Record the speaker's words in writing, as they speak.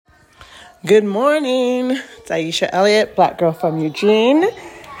Good morning. It's Aisha Elliott, Black girl from Eugene.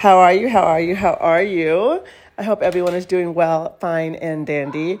 How are you? I hope everyone is doing well, fine, and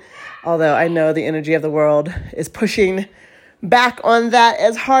dandy. Although I know the energy of the world is pushing back on that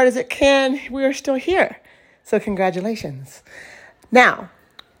as hard as it can, we are still here. So congratulations. Now,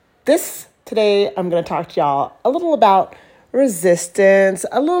 today I'm going to talk to y'all a little about resistance,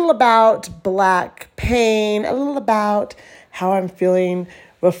 a little about Black pain, a little about how I'm feeling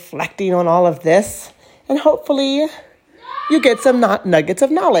reflecting on all of this, and hopefully you get some nuggets of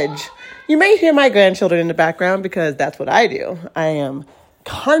knowledge. You may hear my grandchildren in the background because that's what I do. I am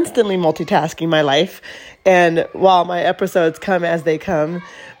constantly multitasking my life, and while my episodes come as they come,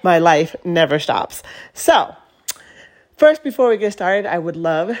 my life never stops. So, first, before we get started, I would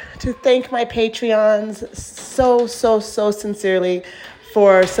love to thank my Patreons so sincerely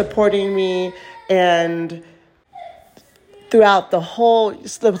for supporting me, and throughout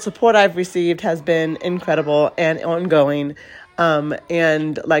the support I've received has been incredible and ongoing.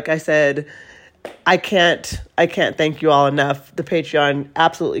 And like I said, I can't thank you all enough. The Patreon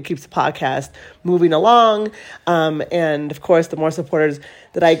absolutely keeps the podcast moving along. And of course, the more supporters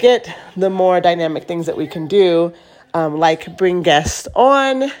that I get, the more dynamic things that we can do, like bring guests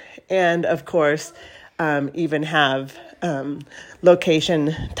on, and of course, even have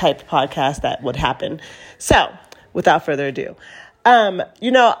location type podcasts that would happen. So, without further ado,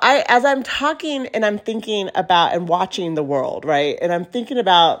 as I'm talking and I'm thinking about and watching the world, right? And I'm thinking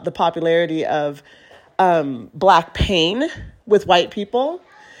about the popularity of Black pain with white people,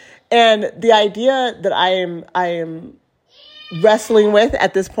 and the idea that I am wrestling with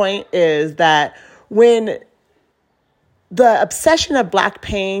at this point is that when the obsession of Black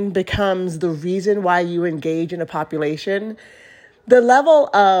pain becomes the reason why you engage in a population, the level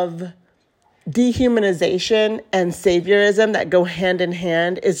of dehumanization and saviorism that go hand in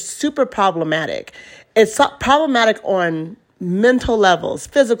hand is super problematic. It's problematic on mental levels,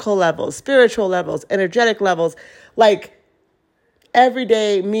 physical levels, spiritual levels, energetic levels. Like every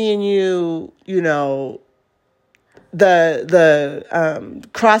day, me and you, the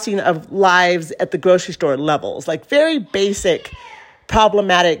crossing of lives at the grocery store levels, like very basic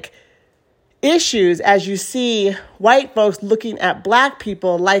problematic issues as you see white folks looking at Black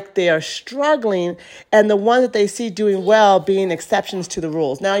people like they are struggling, and the ones that they see doing well being exceptions to the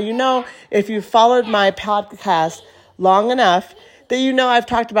rules. Now, if you've followed my podcast long enough, that I've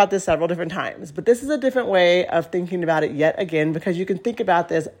talked about this several different times, but this is a different way of thinking about it yet again, because you can think about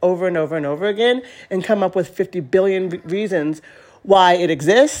this over and over and over again and come up with 50 billion reasons why it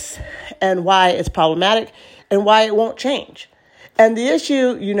exists and why it's problematic and why it won't change. And the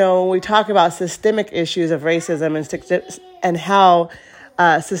issue, when we talk about systemic issues of racism and how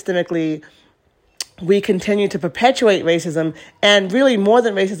systemically we continue to perpetuate racism, and really more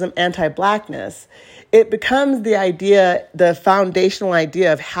than racism, anti-Blackness, it becomes the foundational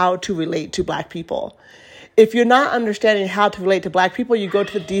idea of how to relate to Black people. If you're not understanding how to relate to Black people, you go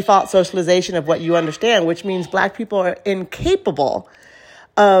to the default socialization of what you understand, which means Black people are incapable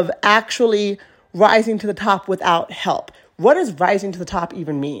of actually rising to the top without help. What does rising to the top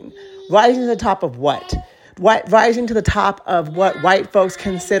even mean? Rising to the top of what? Rising to the top of what white folks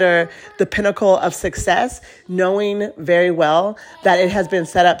consider the pinnacle of success, knowing very well that it has been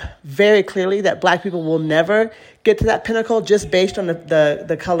set up very clearly that Black people will never get to that pinnacle just based on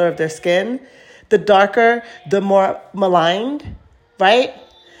the color of their skin. The darker, the more maligned, right?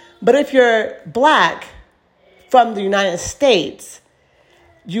 But if you're Black from the United States,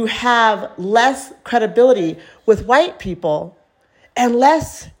 you have less credibility with white people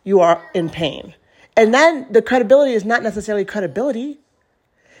unless you are in pain. And then the credibility is not necessarily credibility.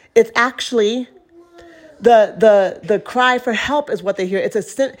 It's actually the cry for help is what they hear.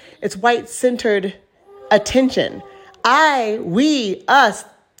 It's white-centered attention. We, us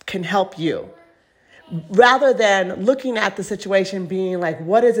can help you. Rather than looking at the situation being like,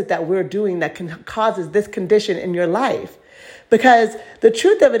 what is it that we're doing that causes this condition in your life? Because the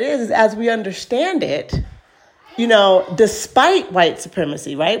truth of it is as we understand it, despite white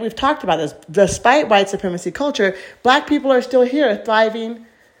supremacy, right? We've talked about this. Despite white supremacy culture, Black people are still here, thriving,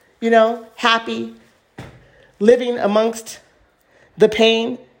 happy, living amongst the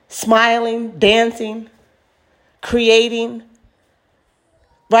pain, smiling, dancing, creating,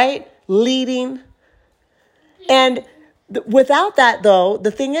 right? Leading. And without that, though,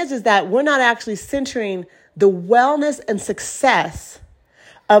 the thing is that we're not actually centering the wellness and success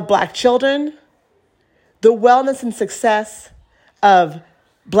of Black children, the wellness and success of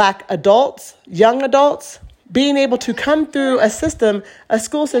Black adults, young adults, being able to come through a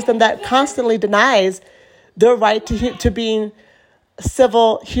school system that constantly denies their right to being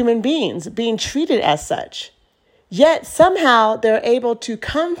civil human beings being treated as such. Yet somehow they're able to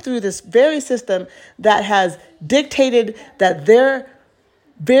come through this very system that has dictated that their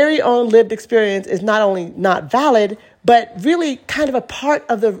very own lived experience is not only not valid, but really kind of a part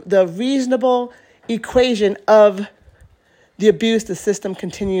of the reasonable equation of the abuse the system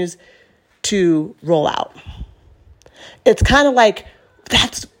continues to roll out. It's kind of like,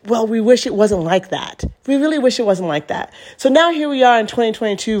 we wish it wasn't like that. We really wish it wasn't like that. So now here we are in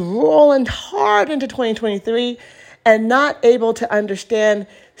 2022, rolling hard into 2023 and not able to understand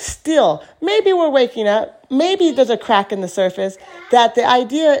still. Maybe we're waking up. Maybe there's a crack in the surface that the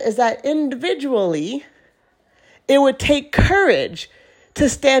idea is that individually it would take courage to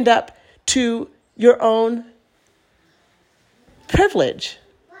stand up to your own privilege.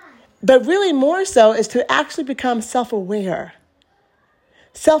 But really more so is to actually become self-aware.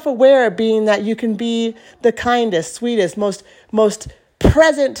 Self-aware being that you can be the kindest, sweetest, most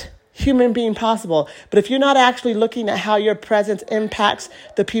present human being possible. But if you're not actually looking at how your presence impacts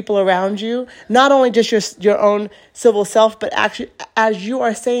the people around you, not only just your own civil self, but actually as you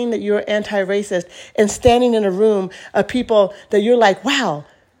are saying that you're anti-racist and standing in a room of people that you're like, wow,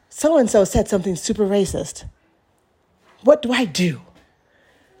 so-and-so said something super racist. What do I do?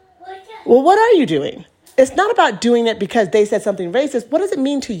 Well, what are you doing? It's not about doing it because they said something racist. What does it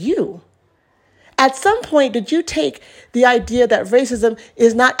mean to you? At some point, did you take the idea that racism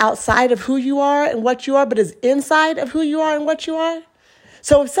is not outside of who you are and what you are, but is inside of who you are and what you are?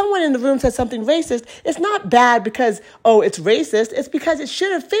 So if someone in the room says something racist, it's not bad because, it's racist. It's because it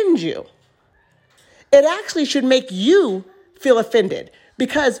should offend you. It actually should make you feel offended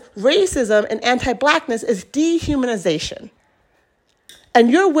because racism and anti-Blackness is dehumanization. And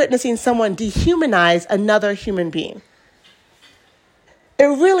you're witnessing someone dehumanize another human being. It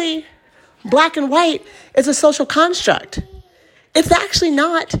really, black and white, is a social construct. It's actually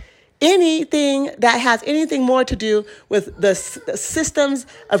not anything that has anything more to do with the systems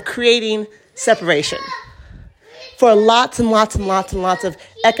of creating separation. For lots and lots and lots and lots of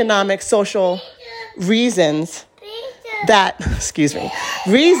economic, social reasons that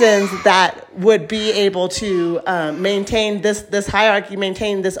would be able to maintain this hierarchy,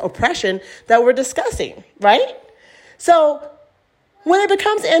 maintain this oppression that we're discussing, right? So when it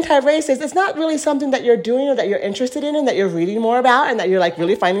becomes anti-racist, it's not really something that you're doing or that you're interested in and that you're reading more about and that you're like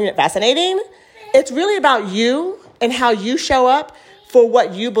really finding it fascinating. It's really about you and how you show up for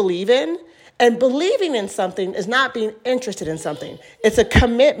what you believe in. And believing in something is not being interested in something. It's a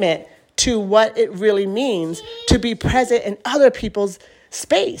commitment to what it really means to be present in other people's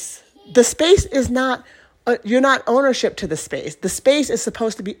space. The space is not, you're not ownership to the space. The space is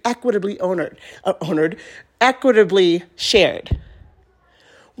supposed to be equitably equitably shared,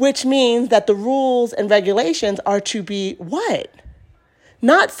 which means that the rules and regulations are to be what?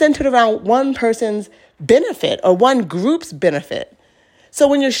 Not centered around one person's benefit or one group's benefit. So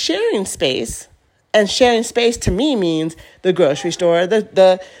when you're sharing space, and sharing space to me means the grocery store,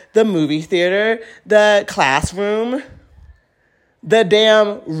 the movie theater, the classroom, the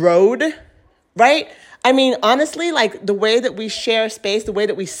damn road, right? I mean, honestly, like the way that we share space, the way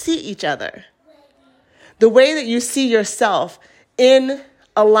that we see each other, the way that you see yourself in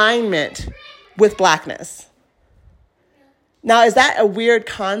alignment with Blackness. Now, is that a weird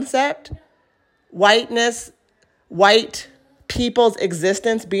concept? Whiteness, white people's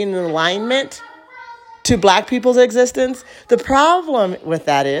existence being in alignment to Black people's existence? The problem with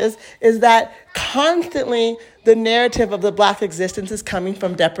that is that constantly the narrative of the Black existence is coming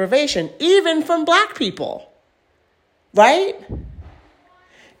from deprivation, even from Black people, right?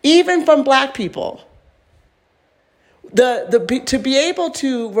 Even from Black people. To be able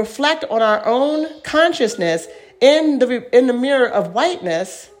to reflect on our own consciousness in the mirror of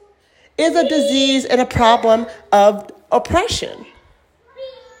whiteness is a disease and a problem of oppression.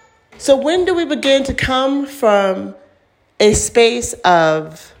 So when do we begin to come from a space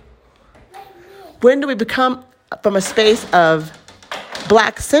of,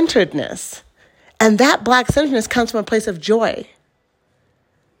 Black-centeredness? And that Black-centeredness comes from a place of joy.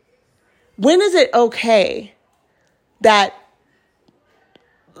 When is it okay that,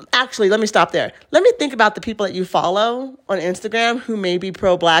 actually, let me stop there. Let me think about the people that you follow on Instagram who may be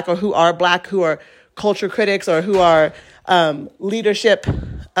pro-Black or who are Black, who are culture critics or who are leadership,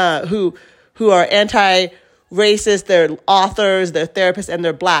 who are anti-racist, they're authors, they're therapists, and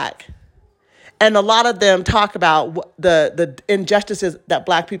they're Black. And a lot of them talk about the injustices that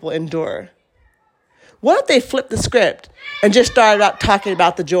Black people endure. What if they flipped the script and just started out talking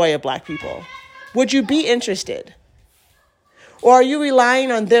about the joy of Black people? Would you be interested? Or are you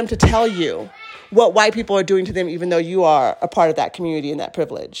relying on them to tell you what white people are doing to them, even though you are a part of that community and that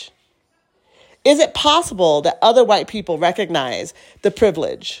privilege? Is it possible that other white people recognize the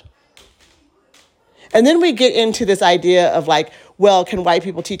privilege? And then we get into this idea of like, well, can white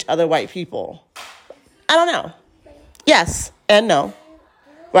people teach other white people? I don't know. Yes and no,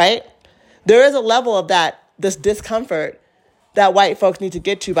 right? There is a level of this discomfort that white folks need to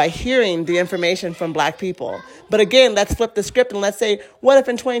get to by hearing the information from black people. But again, let's flip the script and let's say, what if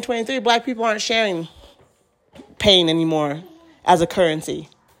in 2023, black people aren't sharing pain anymore as a currency?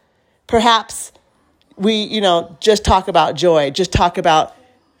 Perhaps we, just talk about joy, just talk about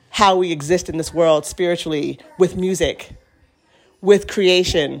how we exist in this world spiritually with music, with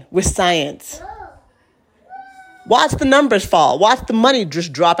creation, with science. Watch the numbers fall. Watch the money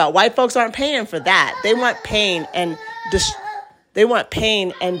just drop out. White folks aren't paying for that. They want pain and distraught. They want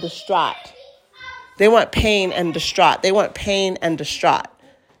pain and distraught. They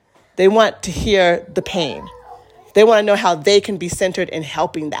want to hear the pain. They want to know how they can be centered in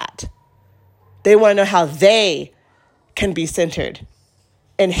helping that. They want to know how they can be centered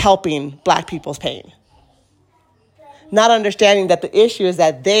in helping black people's pain. Not understanding that the issue is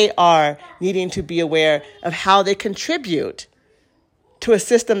that they are needing to be aware of how they contribute to a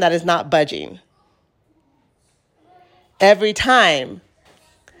system that is not budging. Every time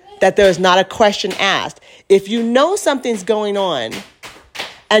that there is not a question asked, if you know something's going on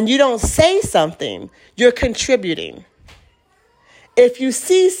and you don't say something, you're contributing. If you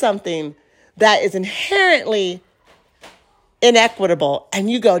see something that is inherently inequitable and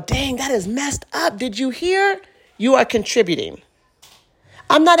you go, dang, that is messed up, did you hear? You are contributing.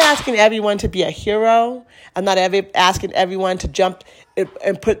 I'm not asking everyone to be a hero. I'm not asking everyone to jump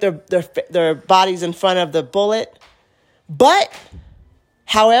and put their bodies in front of the bullet. But,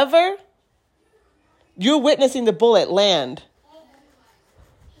 however, you're witnessing the bullet land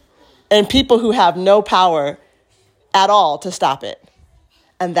and people who have no power at all to stop it.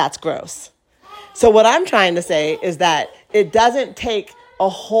 And that's gross. So what I'm trying to say is that it doesn't take a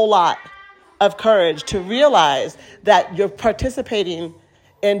whole lot of courage to realize that you're participating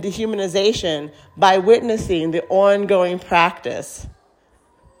in dehumanization by witnessing the ongoing practice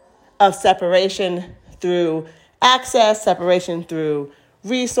of separation through access, separation through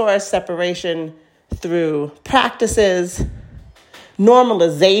resource, separation through practices,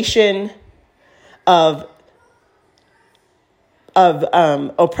 normalization of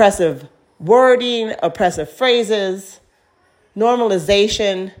oppressive wording, oppressive phrases,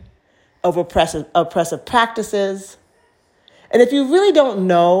 normalization of oppressive practices. And if you really don't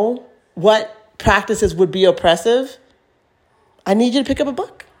know what practices would be oppressive, I need you to pick up a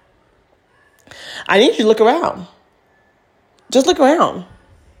book. I need you to look around. Just look around.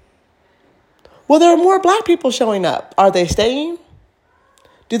 Well, there are more black people showing up. Are they staying?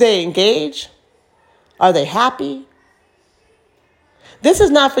 Do they engage? Are they happy? This is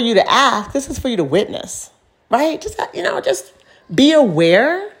not for you to ask. This is for you to witness, right? Just be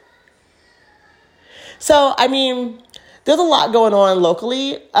aware. So, there's a lot going on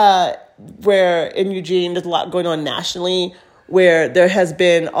locally, where in Eugene, there's a lot going on nationally, where there has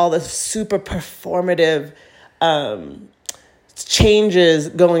been all this super performative changes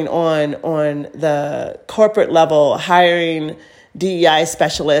going on the corporate level, hiring DEI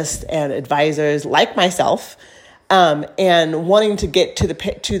specialists and advisors like myself, and wanting to get to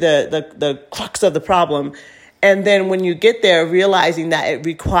the crux of the problem. And then when you get there, realizing that it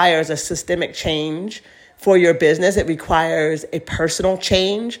requires a systemic change for your business, it requires a personal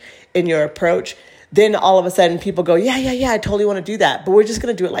change in your approach, then all of a sudden people go, yeah, I totally want to do that, but we're just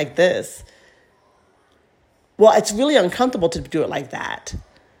going to do it like this. Well, it's really uncomfortable to do it like that.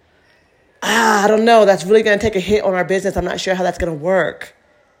 I don't know. That's really going to take a hit on our business. I'm not sure how that's going to work.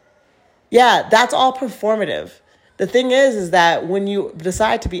 Yeah, that's all performative. The thing is that when you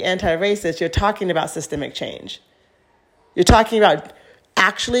decide to be anti-racist, you're talking about systemic change. You're talking about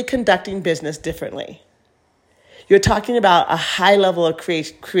actually conducting business differently. You're talking about a high level of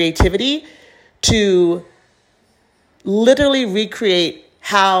creativity to literally recreate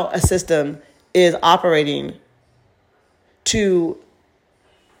how a system is operating to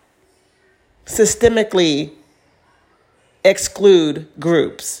systemically exclude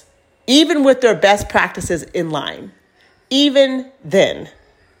groups, even with their best practices in line. Even then,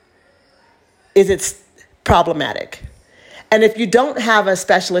 is it problematic? And if you don't have a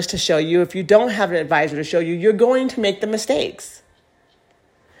specialist to show you, if you don't have an advisor to show you, you're going to make the mistakes.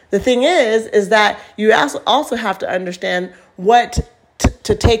 The thing is that you also have to understand what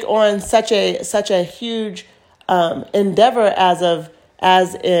to take on such a huge endeavor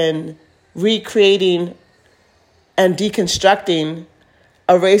as in recreating and deconstructing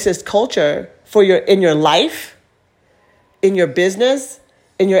a racist culture in your life, in your business,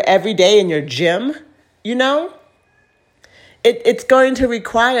 in your everyday, in your gym, it's going to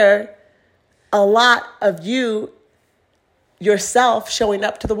require a lot of yourself showing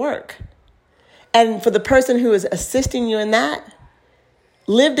up to the work. And for the person who is assisting you in that,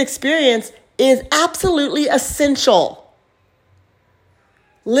 lived experience is absolutely essential.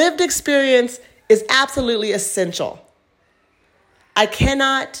 Lived experience is absolutely essential. I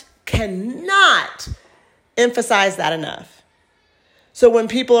cannot emphasize that enough. So when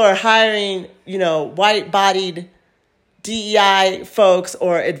people are hiring, white-bodied DEI folks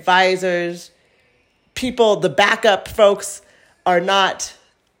or advisors, the backup folks are not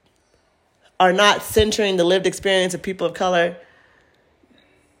centering the lived experience of people of color,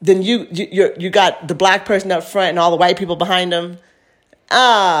 then you got the black person up front and all the white people behind them.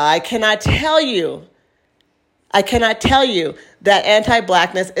 I cannot tell you that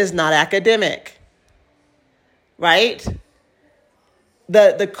anti-blackness is not academic, right?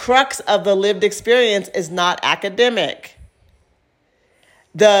 The crux of the lived experience is not academic.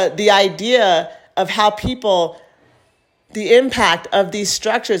 The idea of how the impact of these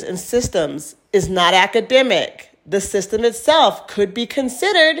structures and systems is not academic. The system itself could be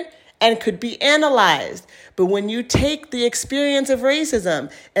considered and could be analyzed. But when you take the experience of racism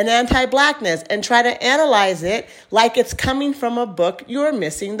and anti-blackness and try to analyze it like it's coming from a book, you're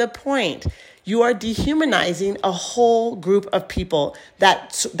missing the point. You are dehumanizing a whole group of people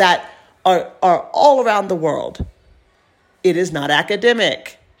that are all around the world. It is not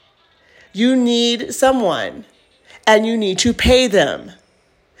academic. You need someone, and you need to pay them.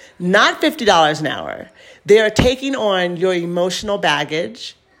 Not $50 an hour. They are taking on your emotional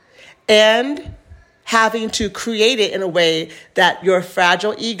baggage and having to create it in a way that your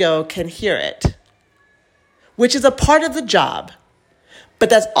fragile ego can hear it, which is a part of the job, but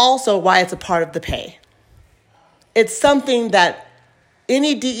that's also why it's a part of the pay. It's something that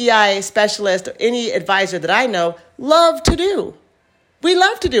any DEI specialist or any advisor that I know love to do. We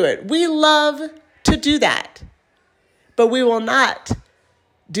love to do it. We love to do that. But we will not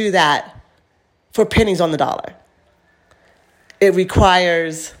do that for pennies on the dollar. It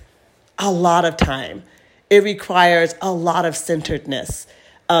requires a lot of time. It requires a lot of centeredness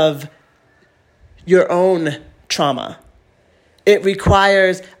of your own trauma. It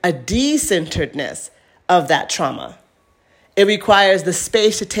requires a decenteredness of that trauma. It requires the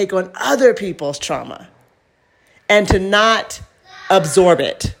space to take on other people's trauma and to not absorb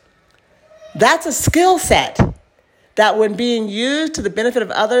it. That's a skill set that, when being used to the benefit of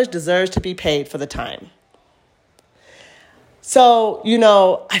others, deserves to be paid for the time. So,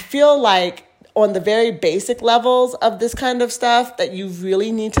 I feel like on the very basic levels of this kind of stuff that you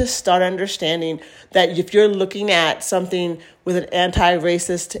really need to start understanding that if you're looking at something with an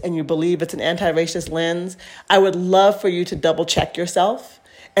anti-racist and you believe it's an anti-racist lens, I would love for you to double check yourself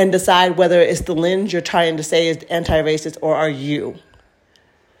and decide whether it's the lens you're trying to say is anti-racist or are you.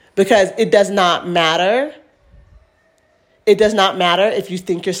 Because it does not matter. It does not matter if you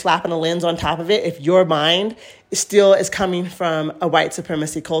think you're slapping a lens on top of it, if your mind still is coming from a white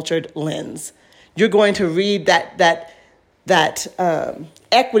supremacy cultured lens. You're going to read that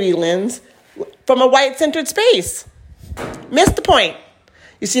equity lens from a white-centered space. Missed the point.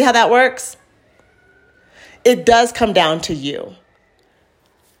 You see how that works? It does come down to you.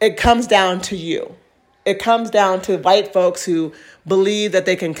 It comes down to you. It comes down to white folks who believe that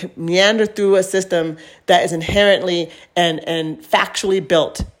they can meander through a system that is inherently and factually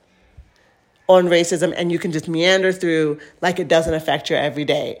built on racism, and you can just meander through like it doesn't affect your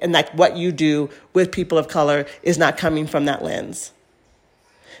everyday. And like what you do with people of color is not coming from that lens.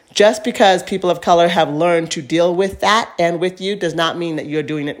 Just because people of color have learned to deal with that and with you does not mean that you're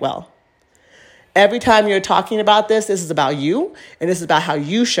doing it well. Every time you're talking about this is about you, and this is about how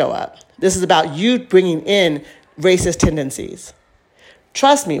you show up. This is about you bringing in racist tendencies.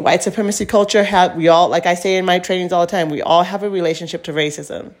 Trust me, white supremacy culture, we all, like I say in my trainings all the time, we all have a relationship to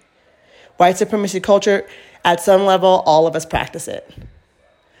racism. White supremacy culture, at some level, all of us practice it.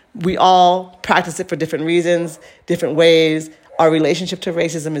 We all practice it for different reasons, different ways. Our relationship to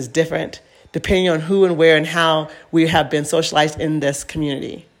racism is different depending on who and where and how we have been socialized in this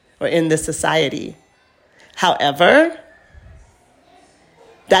community or in this society. However,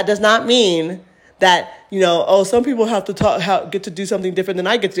 that does not mean that, some people have to get to do something different than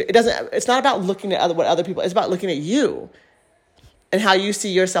I get to. It's not about looking at what other people, it's about looking at you and how you see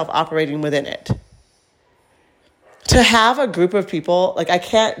yourself operating within it. To have a group of people, like I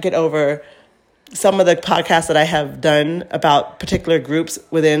can't get over some of the podcasts that I have done about particular groups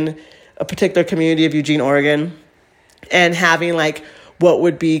within a particular community of Eugene, Oregon, and having like what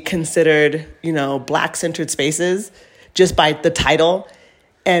would be considered, Black-centered spaces just by the title,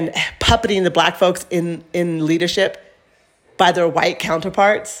 and puppeting the Black folks in leadership by their white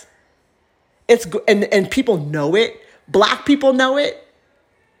counterparts. And people know it. Black people know it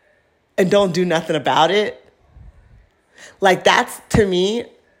and don't do nothing about it. Like that to me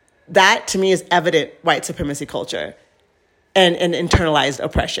is evident white supremacy culture and internalized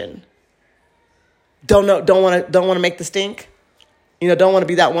oppression. Don't want to make the stink. Don't want to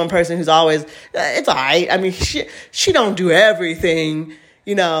be that one person who's always, it's all right. I mean, she don't do everything,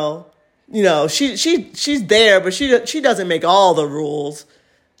 she's there, but she doesn't make all the rules.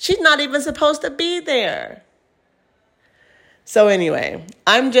 She's not even supposed to be there. So anyway,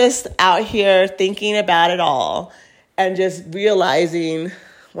 I'm just out here thinking about it all and just realizing,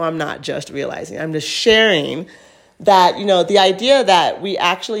 well, I'm not just realizing, I'm just sharing that, the idea that we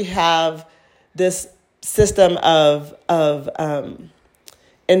actually have this system of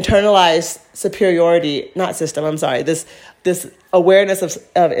internalized superiority, this awareness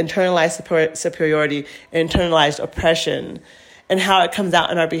of internalized superiority, internalized oppression, and how it comes out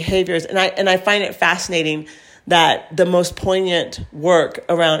in our behaviors. And I find it fascinating that the most poignant work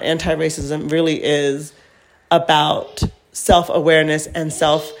around anti-racism really is about self-awareness and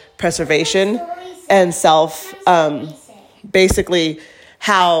self-preservation and basically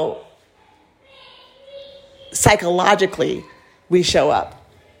how psychologically we show up,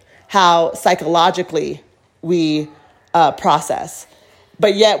 how psychologically we process.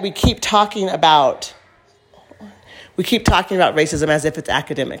 But yet we keep talking about racism as if it's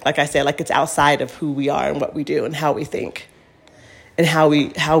academic. Like I said, like it's outside of who we are and what we do and how we think and how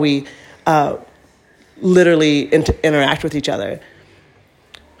we literally interact with each other.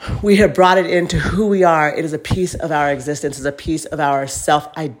 We have brought it into who we are. It is a piece of our existence. It's a piece of our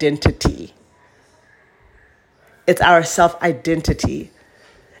self-identity. It's our self-identity.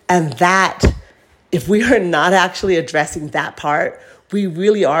 And that, if we are not actually addressing that part, we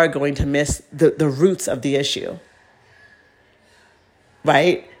really are going to miss the roots of the issue.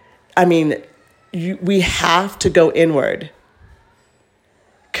 Right? I mean, we have to go inward.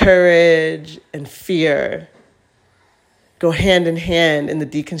 Courage and fear go hand in hand in the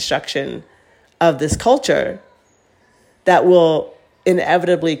deconstruction of this culture that will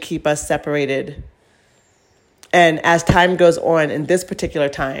inevitably keep us separated. And as time goes on, in this particular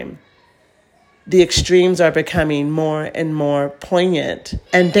time, the extremes are becoming more and more poignant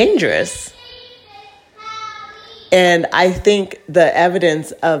and dangerous. And I think the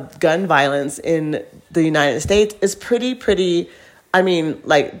evidence of gun violence in the United States is pretty, I mean,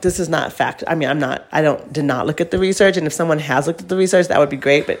 like, this is not fact. I mean, did not look at the research. And if someone has looked at the research, that would be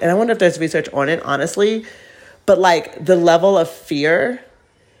great. And I wonder if there's research on it, honestly. But like the level of fear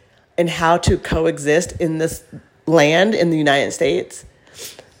and how to coexist in this land in the United States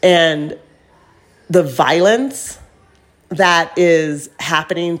and the violence that is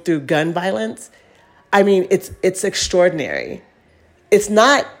happening through gun violence, I mean, it's extraordinary. It's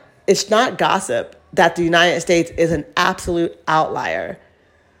not gossip that the United States is an absolute outlier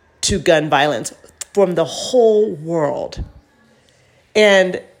to gun violence from the whole world.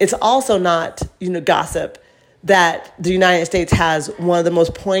 And it's also not, gossip that the United States has one of the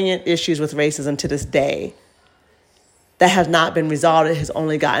most poignant issues with racism to this day that has not been resolved. It has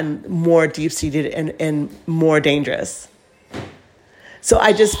only gotten more deep-seated and more dangerous. So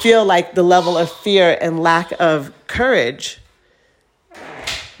I just feel like the level of fear and lack of courage,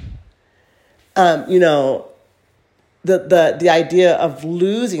 the idea of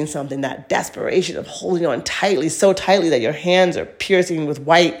losing something, that desperation of holding on tightly, so tightly that your hands are piercing with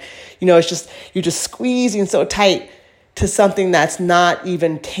white, it's just, you're just squeezing so tight to something that's not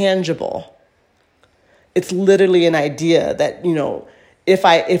even tangible. It's literally an idea that,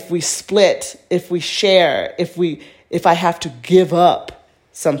 if we split, if we share, if I have to give up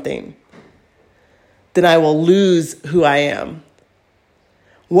something, then I will lose who I am.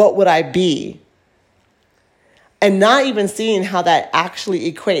 What would I be? And not even seeing how that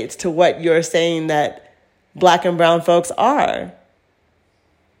actually equates to what you're saying that Black and brown folks are.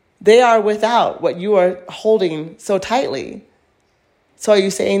 They are without what you are holding so tightly. So are you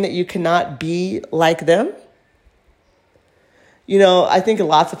saying that you cannot be like them? I think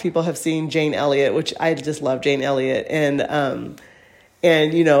lots of people have seen Jane Elliott, which I just love Jane Elliott. And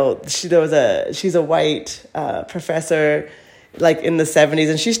she's a white professor, like in the 70s,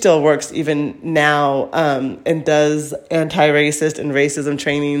 and she still works even now, and does anti-racist and racism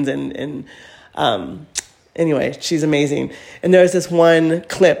trainings. And anyway, she's amazing. And there's this one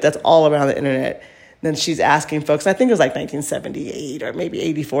clip that's all around the internet. Then she's asking folks, I think it was like 1978 or maybe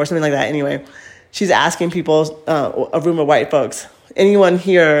 84, something like that. Anyway, she's asking people, a room of white folks, anyone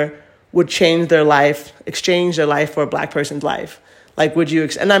here would exchange their life for a Black person's life? Like, would you,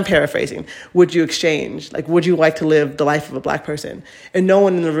 and I'm paraphrasing, would you exchange? Like, would you like to live the life of a Black person? And no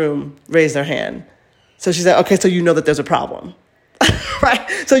one in the room raised their hand. So she said, okay, so you know that there's a problem, right?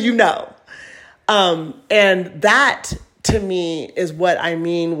 So you know. And that, to me, is what I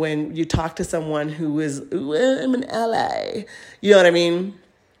mean when you talk to someone who is, I'm in LA, you know what I mean?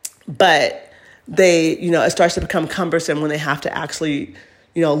 But they, it starts to become cumbersome when they have to actually,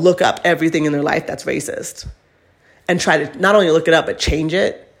 look up everything in their life that's racist and try to not only look it up, but change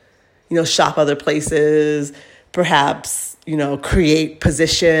it, shop other places, perhaps, create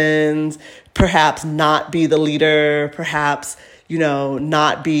positions, perhaps not be the leader, perhaps,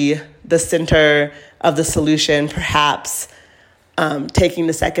 not be the center of the solution, perhaps taking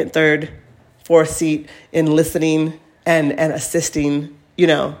the second, third, fourth seat in listening and assisting,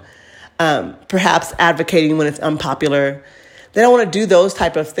 perhaps advocating when it's unpopular. They don't want to do those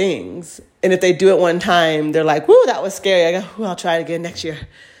type of things. And if they do it one time, they're like, woo, that was scary. I'll try it again next year.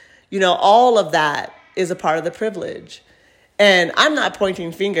 All of that is a part of the privilege. And I'm not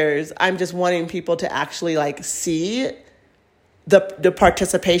pointing fingers. I'm just wanting people to actually see the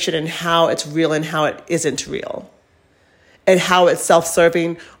participation and how it's real and how it isn't real, and how it's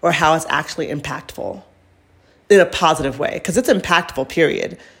self-serving or how it's actually impactful in a positive way, because it's impactful,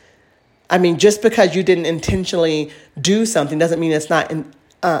 period. I mean, just because you didn't intentionally do something doesn't mean it's not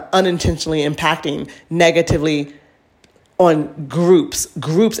unintentionally impacting negatively on groups.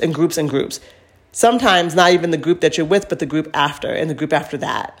 Sometimes not even the group that you're with, but the group after and the group after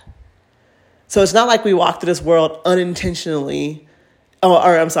that. So it's not like we walk through this world unintentionally, we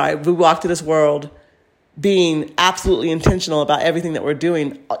walk through this world being absolutely intentional about everything that we're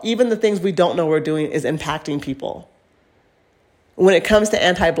doing. Even the things we don't know we're doing is impacting people. When it comes to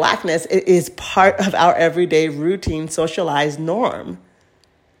anti-Blackness, it is part of our everyday routine, socialized norm.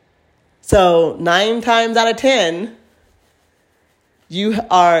 So 9 times out of 10, you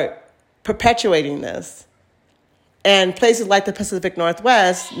are perpetuating this. And places like the Pacific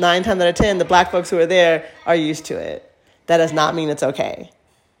Northwest, 9 times out of 10, the Black folks who are there are used to it. That does not mean it's okay,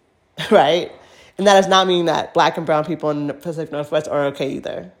 right? And that does not mean that Black and brown people in the Pacific Northwest are okay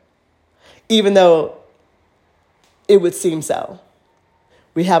either, even though it would seem so.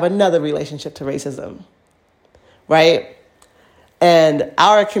 We have another relationship to racism, right? And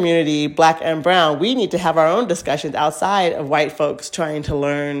our community, Black and brown, we need to have our own discussions outside of white folks trying to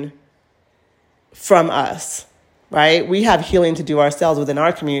learn from us, right? We have healing to do ourselves within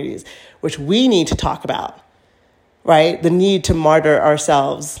our communities, which we need to talk about, right? The need to martyr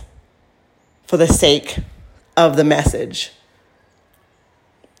ourselves for the sake of the message.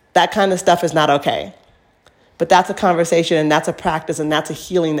 That kind of stuff is not okay. But that's a conversation and that's a practice and that's a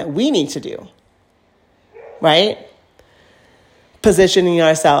healing that we need to do, right? Positioning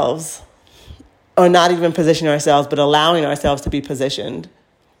ourselves, or not even positioning ourselves, but allowing ourselves to be positioned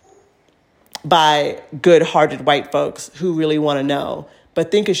by good-hearted white folks who really want to know, but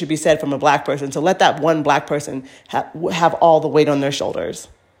think it should be said from a Black person. So let that one Black person have all the weight on their shoulders.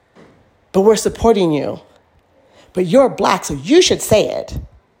 But we're supporting you. But you're Black, so you should say it.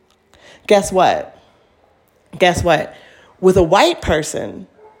 Guess what? With a white person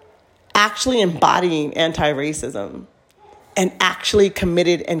actually embodying anti-racism and actually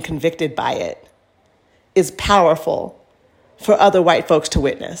committed and convicted by it is powerful for other white folks to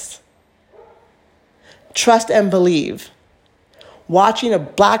witness. Trust and believe. Watching a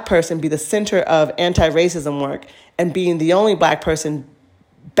Black person be the center of anti-racism work and being the only Black person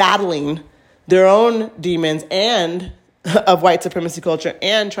battling their own demons and of white supremacy culture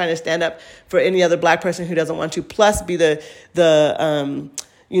and trying to stand up for any other Black person who doesn't want to, plus be the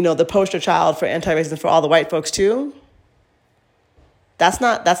poster child for anti-racism for all the white folks too. That's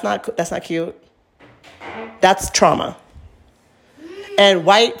not cute. That's trauma. And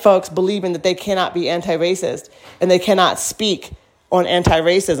white folks believing that they cannot be anti-racist and they cannot speak on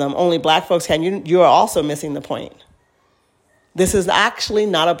anti-racism, only Black folks can. You are also missing the point. This is actually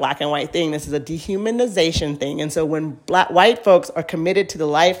not a black and white thing. This is a dehumanization thing. And so when white folks are committed to the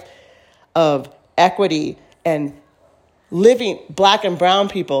life of equity and living, Black and brown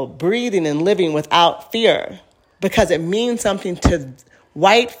people breathing and living without fear, because it means something to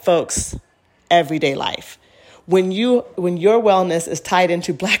white folks' everyday life. When your wellness is tied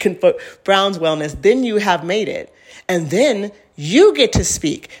into Black and brown's wellness, then you have made it. And then you get to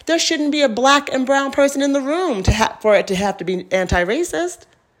speak. There shouldn't be a Black and brown person in the room for it to have to be anti-racist.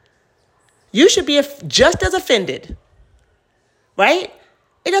 You should be just as offended, right?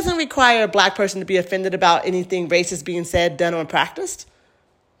 It doesn't require a Black person to be offended about anything racist being said, done, or practiced.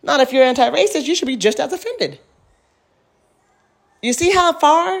 Not if you're anti-racist, you should be just as offended. You see how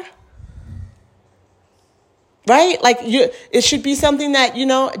far? Right? Like it should be something that,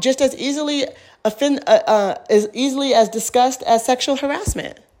 just as easily as easily as discussed as sexual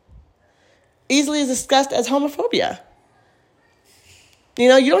harassment. Easily as discussed as homophobia. You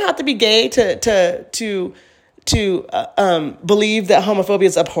don't have to be gay to believe that homophobia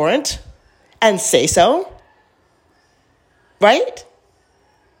is abhorrent and say so. Right?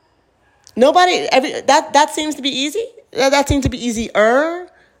 That seems to be easy. That seems to be easier.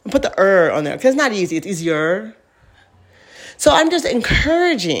 And put the on there because it's not easy. It's easier. So I'm just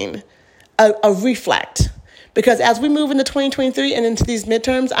encouraging a reflect, because as we move into 2023 and into these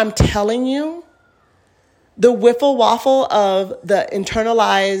midterms, I'm telling you, the whiffle waffle of the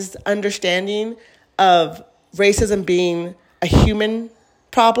internalized understanding of racism being a human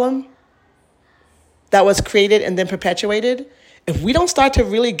problem that was created and then perpetuated, if we don't start to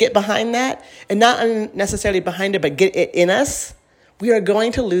really get behind that, and not necessarily behind it, but get it in us, we are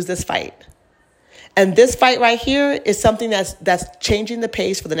going to lose this fight. And this fight right here is something that's changing the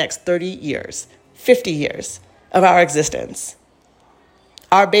pace for the next 30 years, 50 years of our existence.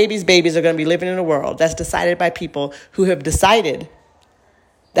 Our babies are going to be living in a world that's decided by people who have decided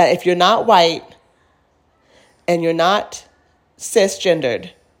that if you're not white and you're not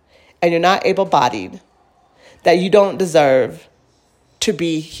cisgendered and you're not able-bodied, that you don't deserve to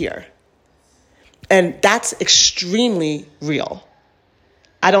be here. And that's extremely real.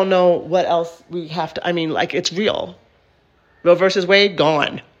 I don't know what else we have to, it's real. Roe versus Wade,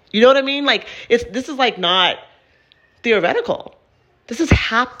 gone. You know what I mean? This is not theoretical. This is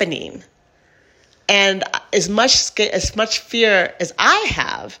happening. And as much fear as I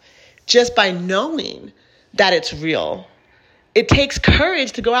have, just by knowing that it's real, it takes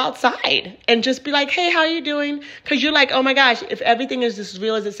courage to go outside and just be like, hey, how are you doing? Because you're like, oh my gosh, if everything is as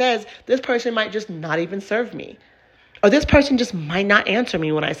real as it says, this person might just not even serve me. Or this person just might not answer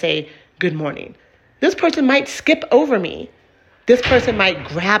me when I say good morning. This person might skip over me. This person might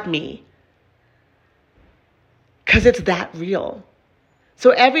grab me. Because it's that real. So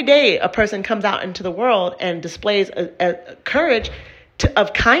every day a person comes out into the world and displays a courage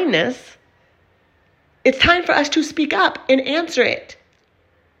of kindness, it's time for us to speak up and answer it.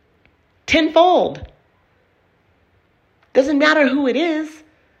 Tenfold. Doesn't matter who it is.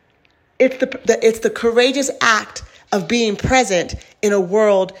 It's the courageous act of being present in a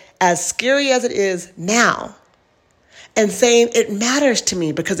world as scary as it is now, and saying it matters to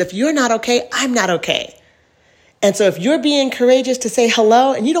me, because if you're not okay, I'm not okay. And so if you're being courageous to say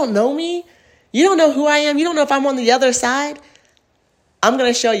hello and you don't know me, you don't know who I am, you don't know if I'm on the other side, I'm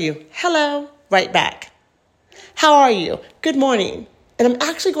going to show you hello right back. How are you? Good morning. And I'm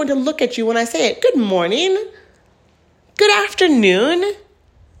actually going to look at you when I say it. Good morning. Good afternoon.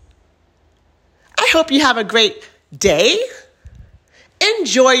 I hope you have a great day.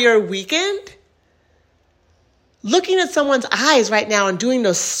 Enjoy your weekend. Looking at someone's eyes right now and doing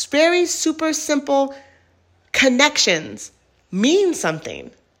those very super simple connections means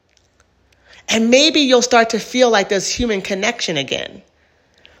something. And maybe you'll start to feel like there's human connection again.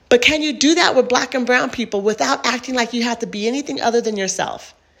 But can you do that with Black and brown people without acting like you have to be anything other than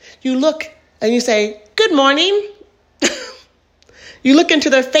yourself? You look and you say, good morning. You look into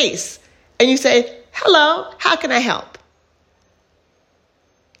their face and you say, hello, how can I help?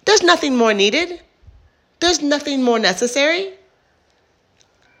 There's nothing more needed. There's nothing more necessary.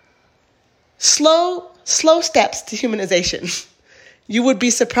 Slow steps to humanization. You would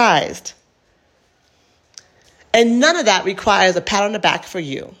be surprised. And none of that requires a pat on the back for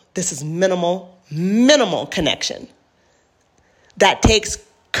you. This is minimal connection. That takes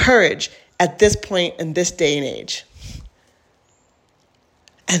courage at this point in this day and age.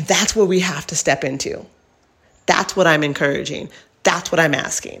 And that's where we have to step into. That's what I'm encouraging. That's what I'm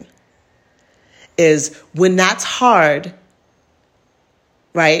asking. Is when that's hard,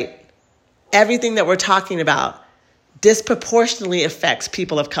 right? Everything that we're talking about disproportionately affects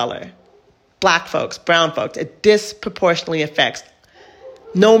people of color. Black folks, brown folks. It disproportionately affects,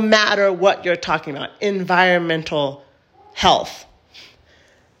 no matter what you're talking about, environmental health,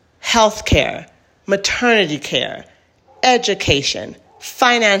 healthcare, maternity care, education,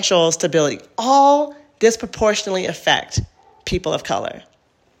 financial stability, all disproportionately affect people of color.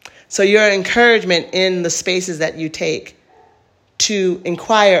 So your encouragement in the spaces that you take to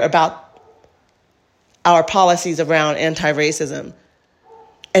inquire about our policies around anti-racism,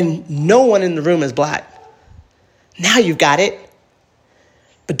 and no one in the room is Black. Now you've got it.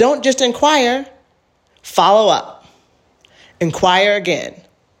 But don't just inquire, follow up. Inquire again,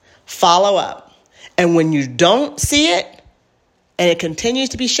 follow up. And when you don't see it, and it continues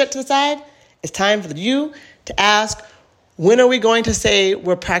to be shut to the side, it's time for you to ask, when are we going to say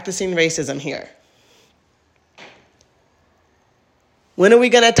we're practicing racism here? When are we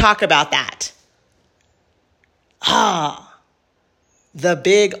going to talk about that? The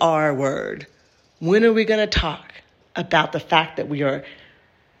big R word. When are we going to talk about the fact that we are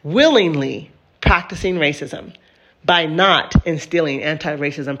willingly practicing racism by not instilling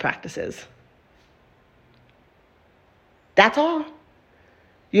anti-racism practices? That's all.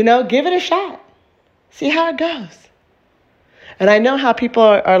 Give it a shot. See how it goes. And I know how people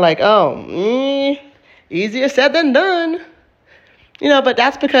are like, easier said than done. But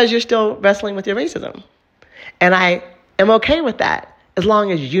that's because you're still wrestling with your racism. And I am okay with that as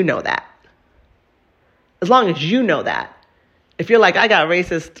long as you know that. As long as you know that. If you're like, I got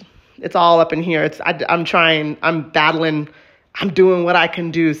racist, it's all up in here. I'm trying, I'm battling, I'm doing what I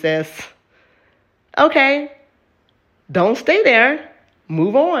can do, sis. Okay. Don't stay there.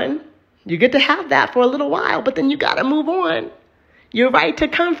 Move on. You get to have that for a little while, but then you got to move on. Your right to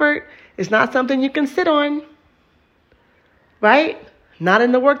comfort is not something you can sit on. Right? Not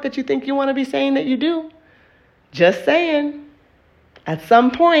in the work that you think you want to be saying that you do. Just saying. At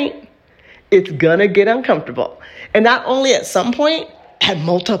some point, it's going to get uncomfortable. And not only at some point, at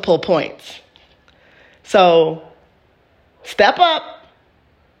multiple points. So, step up.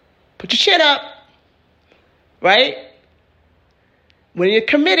 Put your shit up. Right? When you're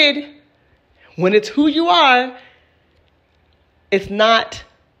committed, when it's who you are, it's not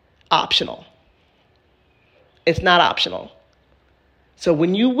optional. It's not optional. So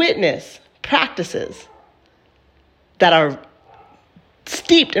when you witness practices that are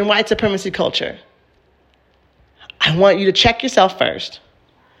steeped in white supremacy culture, I want you to check yourself first.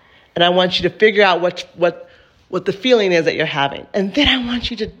 And I want you to figure out what the feeling is that you're having. And then I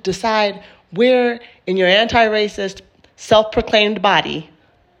want you to decide where in your anti-racist, self-proclaimed body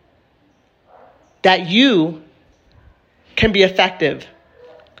that you can be effective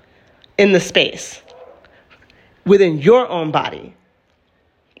in the space within your own body,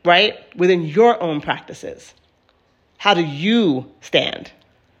 right? Within your own practices. How do you stand?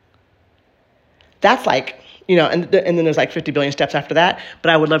 That's like, and then there's like 50 billion steps after that,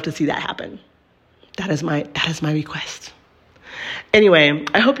 but I would love to see that happen. That is my request. Anyway,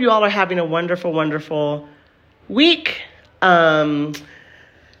 I hope you all are having a wonderful, wonderful week.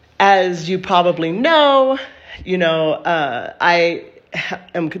 As you probably know, I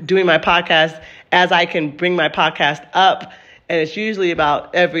am doing my podcast as I can bring my podcast up, and it's usually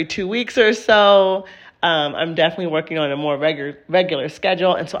about every 2 weeks or so. I'm definitely working on a more regular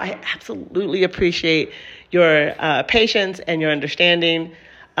schedule, and so I absolutely appreciate your patience and your understanding,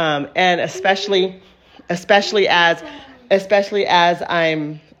 and especially as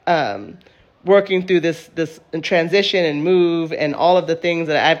I'm working through this transition and move and all of the things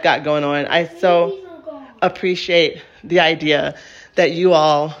that I've got going on. I so appreciate the idea that you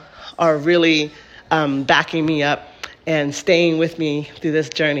all are really backing me up and staying with me through this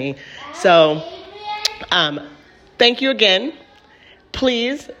journey. So thank you again.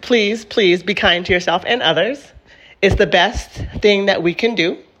 Please, please, please be kind to yourself and others. It's the best thing that we can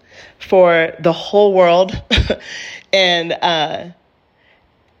do for the whole world. And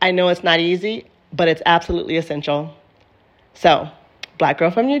I know it's not easy, but it's absolutely essential. So, Black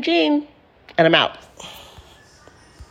Girl from Eugene, and I'm out.